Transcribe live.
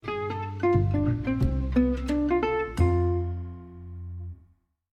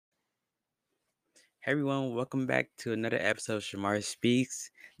everyone, welcome back to another episode of Shamar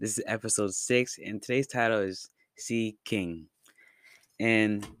Speaks. This is episode 6, and today's title is Sea King.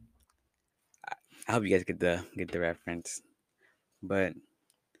 And I hope you guys get the reference. But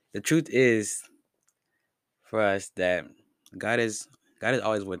the truth is for us that God is God is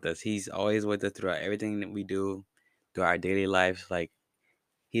always with us. He's always with us throughout everything that we do, through our daily lives. Like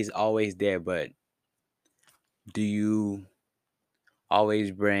He's always there, but do you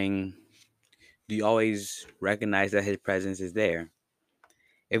always bring do you always recognize that his presence is there?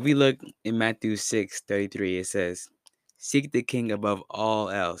 If we look in Matthew 6:33, it says, "Seek the king above all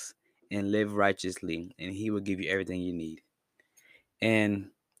else and live righteously, and he will give you everything you need."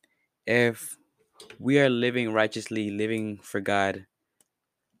 And if we are living righteously, living for God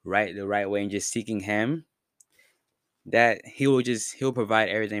the right way and just seeking him, that he'll provide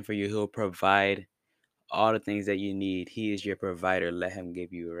everything for you. He'll provide all the things that you need. He is your provider. Let him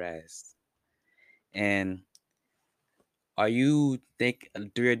give you rest. And are you think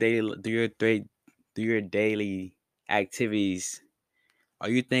through your daily activities, are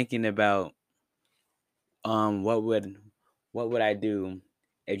you thinking about um what would what would I do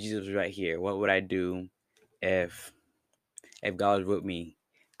if Jesus was right here? What would I do if God was with me?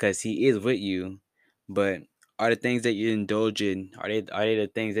 Because he is with you, but are the things that you indulge in, are they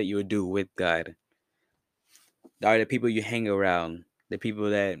the things that you would do with God? Are the people you hang around, the people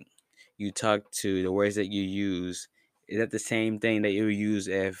that you talk to, the words that you use, is that the same thing that you would use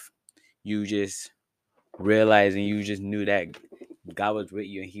if you just realized and you just knew that God was with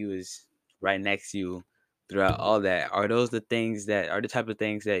you and he was right next to you throughout all that? Are those the type of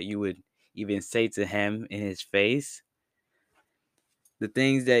things that you would even say to him in his face? The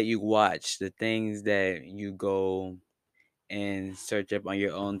things that you watch, the things that you go and search up on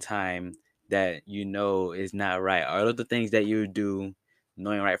your own time that you know is not right, are those the things that you do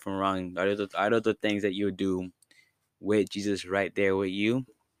knowing right from wrong? Are those the things that you do with Jesus right there with you?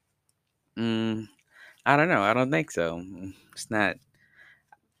 Mm, I don't know. I don't think so. It's not.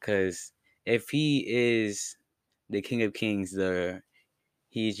 Because if he is the King of Kings,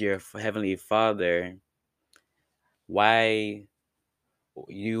 he's your heavenly Father, why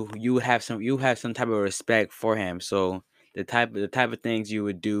you have some type of respect for him. So the type of things you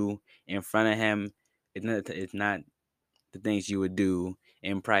would do in front of him, it's not the things you would do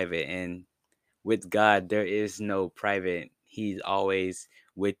in private. And with God, there is no private. He's always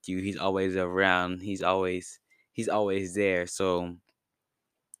with you. He's always around. He's always there. So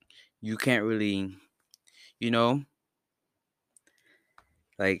you can't really, you know,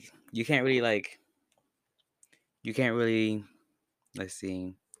 like you can't really let's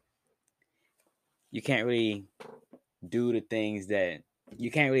see you can't really do the things that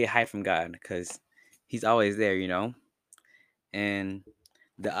you can't really hide from God because he's always there. And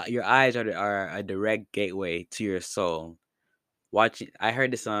your eyes are a direct gateway to your soul. Watching I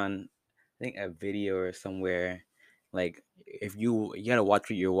heard this on, I think, a video or somewhere. Like, if you gotta watch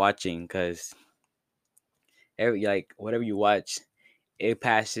what you're watching, because whatever you watch, it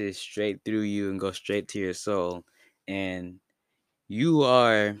passes straight through you and goes straight to your soul. And you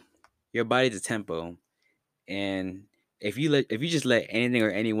are your body's a temple. And if you just let anything or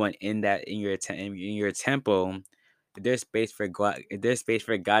anyone in your temple, if there's space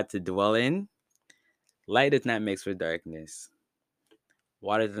for God to dwell in. Light does not mix with darkness.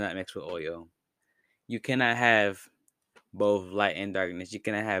 Water does not mix with oil. You cannot have both light and darkness. You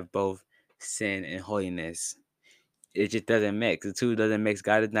cannot have both sin and holiness. It just doesn't mix. The two doesn't mix.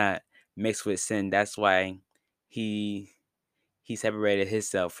 God does not mix with sin. That's why he he separated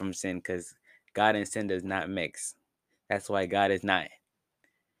himself from sin, because God and sin does not mix. That's why God is not.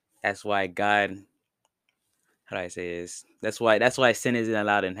 That's why God. How do I say this? That's why sin isn't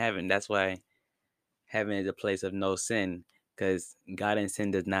allowed in heaven. That's why heaven is a place of no sin, because God and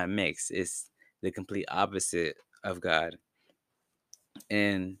sin does not mix. It's the complete opposite of God.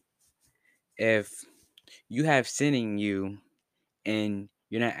 And if you have sin in you and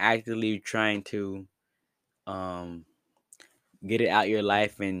you're not actively trying to um, get it out your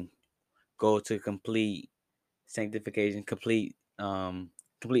life and go to complete sanctification, complete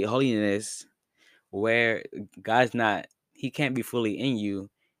holiness, where God's not, he can't be fully in you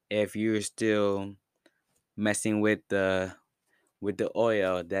if you're still messing with the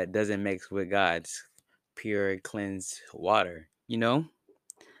oil that doesn't mix with God's pure cleansed water.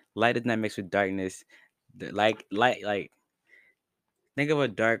 Light does not mix with darkness. Like think of a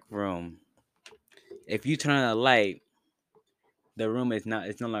dark room. If you turn on a light, the room is not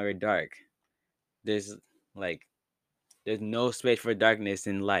it's no longer dark. There's like there's no space for darkness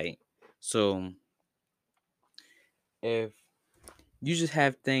in light. So if you just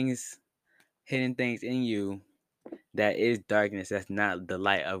have things hidden things in you that is darkness, that's not the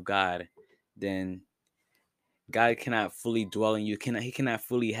light of God, then God cannot fully dwell in you. Cannot He cannot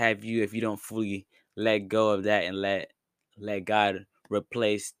fully have you if you don't fully let go of that and let God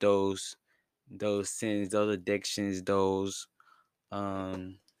replace those sins, those addictions, those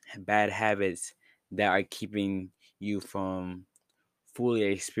um bad habits that are keeping you from fully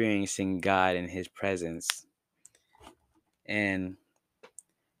experiencing God and His presence. And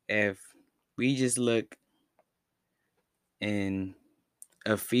if we just look in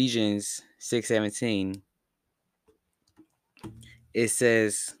Ephesians 6:17, it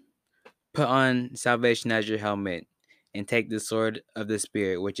says, "Put on salvation as your helmet and take the sword of the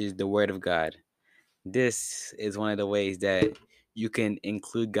Spirit, which is the word of God." This is one of the ways that you can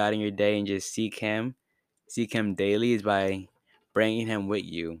include God in your day and just seek Him daily, is by bringing Him with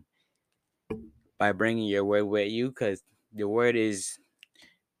you, by bringing your word with you, because the word is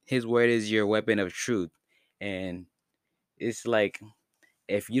His word is your weapon of truth. And it's like,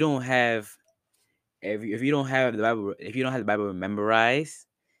 if you don't have if you don't have the Bible, if you don't have the Bible memorized,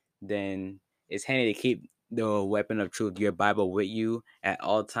 then it's handy to keep the weapon of truth, your Bible, with you at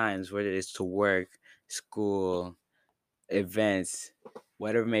all times, whether it's to work, school, events,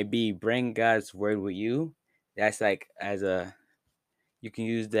 whatever it may be. Bring God's word with you. That's like, as a, you can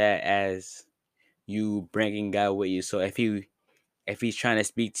use that as you bringing God with you. So if he's trying to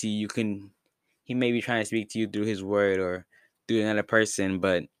speak to you, he may be trying to speak to you through his word or through another person,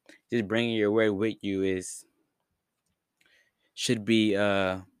 but just bringing your word with you is should be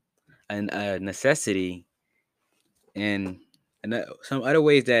a necessity. And some other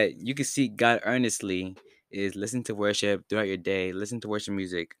ways that you can seek God earnestly is listen to worship throughout your day, listen to worship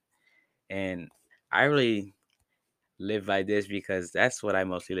music. And I really live like this because that's what I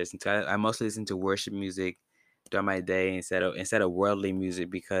mostly listen to. I mostly listen to worship music throughout my day instead of worldly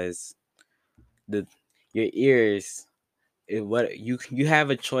music, because the your ears, what you have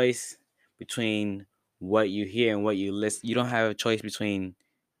a choice between what you hear and what you listen. You don't have a choice between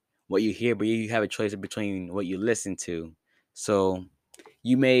what you hear, but you have a choice between what you listen to. So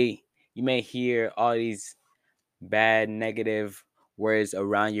you may you may hear all these bad negative words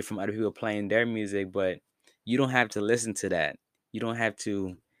around you from other people playing their music, but you don't have to listen to that. You don't have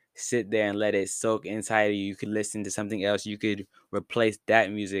to sit there and let it soak inside of you. You could listen to something else. You could replace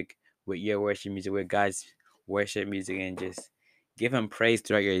that music with your worship music, with God's worship music, and just give him praise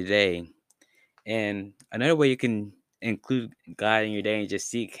throughout your day. And another way you can include God in your day and just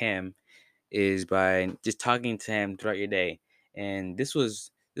seek him is by just talking to him throughout your day. And this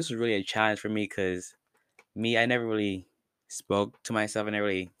was really a challenge for me, because I never really spoke to myself. I never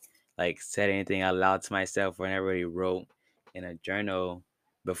really like said anything out loud to myself, or I never really wrote in a journal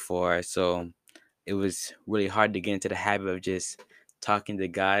before. So it was really hard to get into the habit of just talking to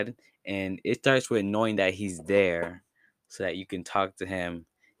God. And it starts with knowing that he's there so that you can talk to him,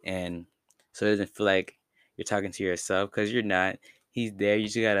 and so it doesn't feel like you're talking to yourself, because you're not. He's there. You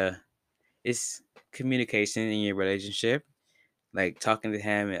just gotta, it's communication in your relationship, like talking to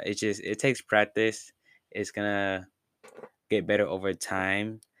him. It takes practice. It's gonna get better over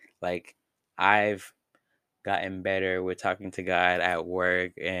time. Like, I've gotten better with talking to God at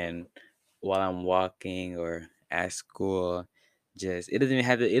work and while I'm walking or at school. Just, it doesn't even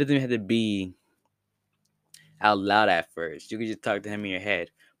have to be out loud at first. You can just talk to him in your head.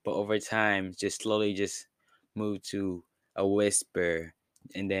 But over time, just slowly just move to a whisper,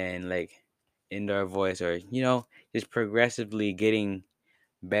 and then like indoor voice, or just progressively getting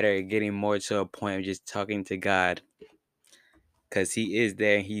better, getting more to a point of just talking to God, because he is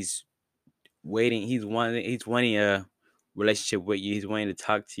there. He's waiting. He's wanting a relationship with you. He's wanting to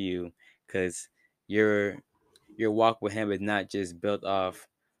talk to you, because your your walk with him is not just built off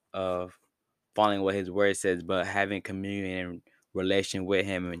of following what his word says, but having communion and relation with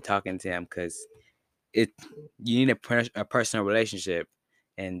him and talking to him, because it you need a personal relationship,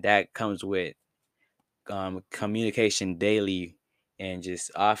 and that comes with communication daily and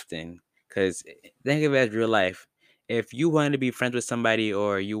just often. Because think of it as real life. If you wanted to be friends with somebody,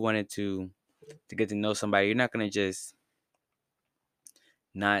 or you wanted to get to know somebody, you're not gonna just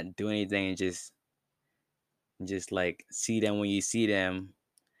not do anything and just like see them when you see them,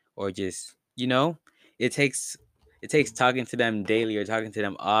 or just it takes talking to them daily or talking to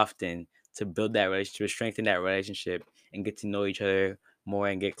them often to build that relationship, strengthen that relationship, and get to know each other more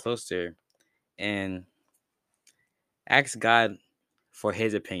and get closer. And ask God for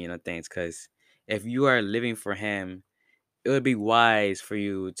his opinion on things, because if you are living for him, it would be wise for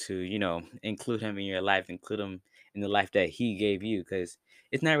you to include him in your life, include him in the life that he gave you, because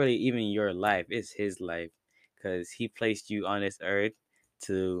it's not really even your life, it's his life, because he placed you on this earth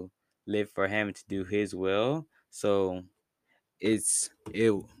to live for him, to do his will. So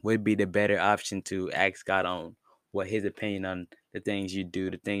it would be the better option to ask God on what his opinion on the things you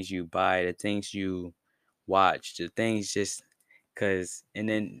do, the things you buy, the things you watch, the things just because. And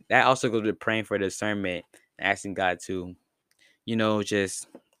then that also goes with praying for discernment, asking God to, just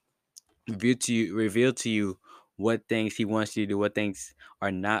reveal to you what things he wants you to do, what things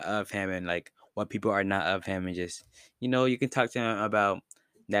are not of him, and like what people are not of him. And just, you can talk to him about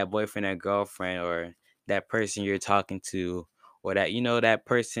that boyfriend or girlfriend, or that person you're talking to, or that, that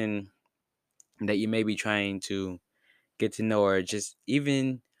person that you may be trying to get to know, or just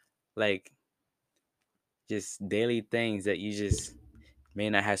even like just daily things that you just may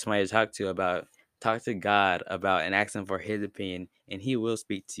not have somebody to talk to about. Talk to God about and ask him for his opinion, and he will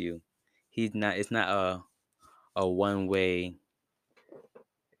speak to you. It's not a one way.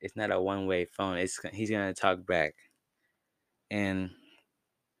 It's not a one way phone. He's gonna talk back. And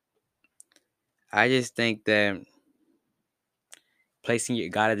I just think that placing your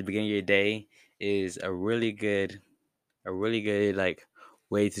God at the beginning of your day is a really good like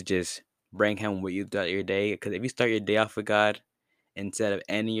way to just bring him with you throughout your day. Because if you start your day off with God instead of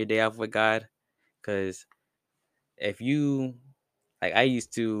ending your day off with God, because if you like, I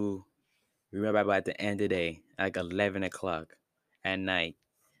used to remember about at the end of the day, like 11 o'clock at night,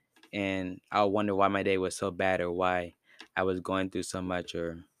 and I would wonder why my day was so bad, or why I was going through so much,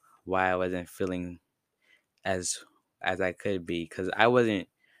 or why I wasn't feeling as I could be, because I wasn't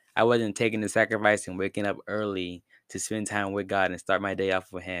taking the sacrifice and waking up early to spend time with God and start my day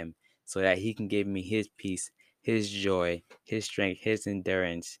off with him, so that he can give me his peace, his joy, his strength, his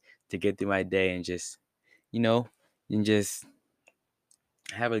endurance to get through my day, and just, you know and just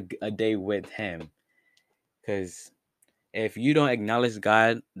have a day with him. Because if you don't acknowledge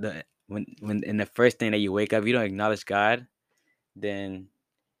God, when in the first thing that you wake up, you don't acknowledge God, then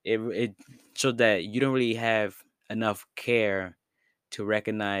it shows that you don't really have enough care to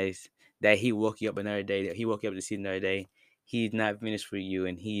recognize that he woke you up another day, that he woke you up to see another day. He's not finished with you,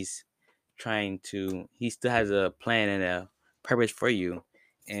 and he still has a plan and a purpose for you.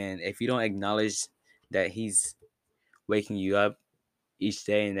 And if you don't acknowledge that he's waking you up each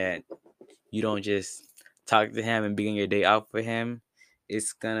day, and that you don't just talk to him and begin your day out for him,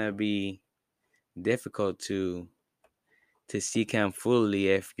 it's gonna be difficult to seek him fully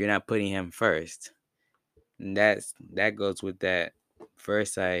if you're not putting him first. And that goes with that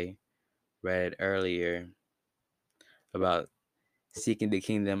verse I read earlier about seeking the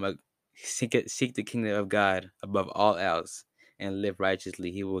kingdom of seek the kingdom of God above all else and live righteously.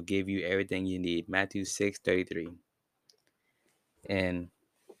 He will give you everything you need. Matthew 6:33. And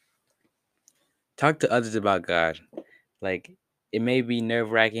talk to others about God. Like, it may be nerve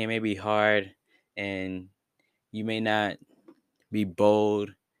wracking, it may be hard, and you may not be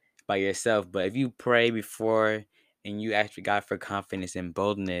bold by yourself. But if you pray before and you ask God for confidence and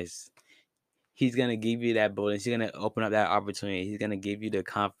boldness, he's gonna give you that boldness. He's gonna open up that opportunity. He's gonna give you the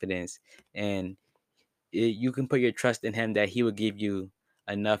confidence, and you can put your trust in him that he will give you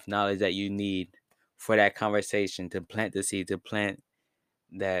enough knowledge that you need for that conversation, to plant the seed, to plant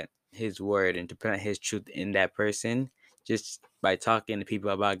that his word, and to plant his truth in that person, just by talking to people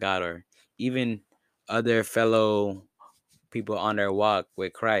about God, or even other fellow people on their walk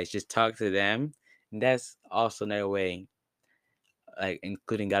with Christ. Just talk to them. And that's also another way, like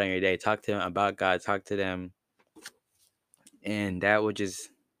including God in your day. Talk to them about God, talk to them, and that will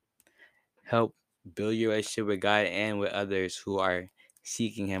just help build your relationship with God and with others who are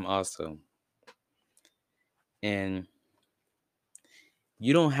seeking him also. And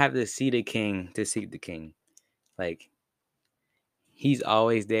you don't have to see the king to seek the king. Like, he's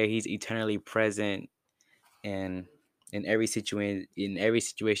always there. He's eternally present, and in every situation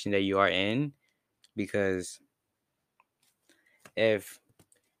that you are in, because if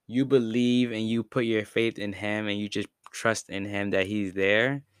you believe and you put your faith in him, and you just trust in him that he's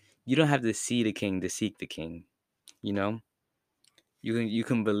there, you don't have to see the king to seek the king. You know, you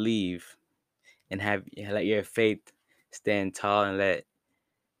can believe and let your faith stand tall, and let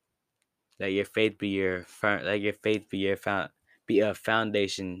your faith be let your faith be be a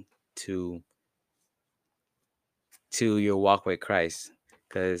foundation to your walk with Christ.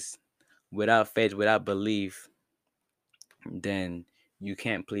 Because without faith, without belief, then you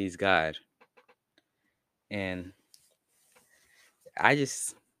can't please God. And I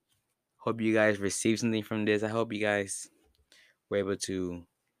just hope you guys receive something from this. I hope you guys were able to.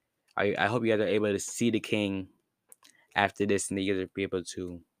 I hope you guys are able to see the King after this, and you guys are be able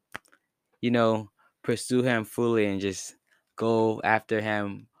to, you know, pursue him fully, and just go after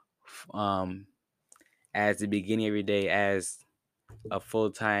him, um, as the beginning of your day, as a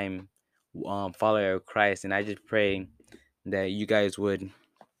full time follower of Christ, and I just pray that you guys would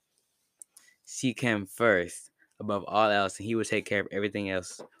seek Him first above all else, and He will take care of everything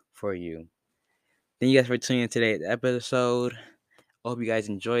else for you. Thank you guys for tuning in today's episode. I hope you guys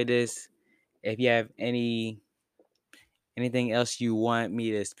enjoyed this. If you have anything else you want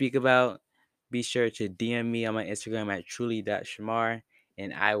me to speak about, be sure to DM me on my Instagram at truly.shamar,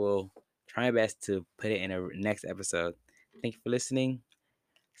 and I will try my best to put it in a next episode. Thank you for listening.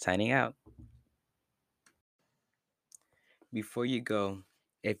 Signing out. Before you go,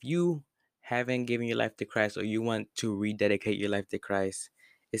 if you haven't given your life to Christ or you want to rededicate your life to Christ,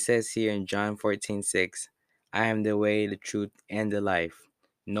 it says here in John 14:6, I am the way, the truth, and the life.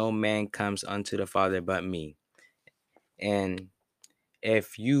 No man comes unto the Father but me. And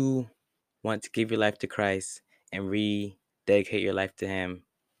if you want to give your life to Christ and rededicate your life to Him,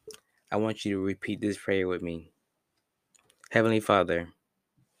 I want you to repeat this prayer with me. Heavenly Father,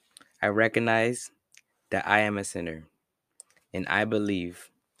 I recognize that I am a sinner, and I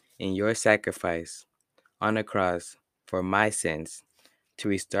believe in your sacrifice on the cross for my sins. To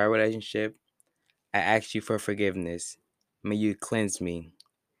restore a relationship, I ask you for forgiveness. May you cleanse me,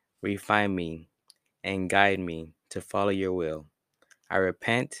 refine me, and guide me to follow your will. I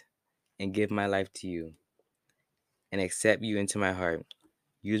repent and give my life to you and accept you into my heart.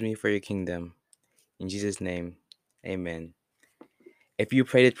 Use me for your kingdom. In Jesus' name, amen. If you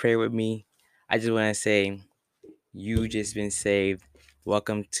pray this prayer with me, I just want to say you just been saved.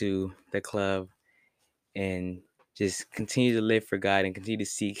 Welcome to the club, and just continue to live for God and continue to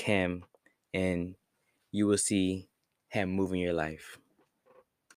seek Him, and you will see Him move in your life.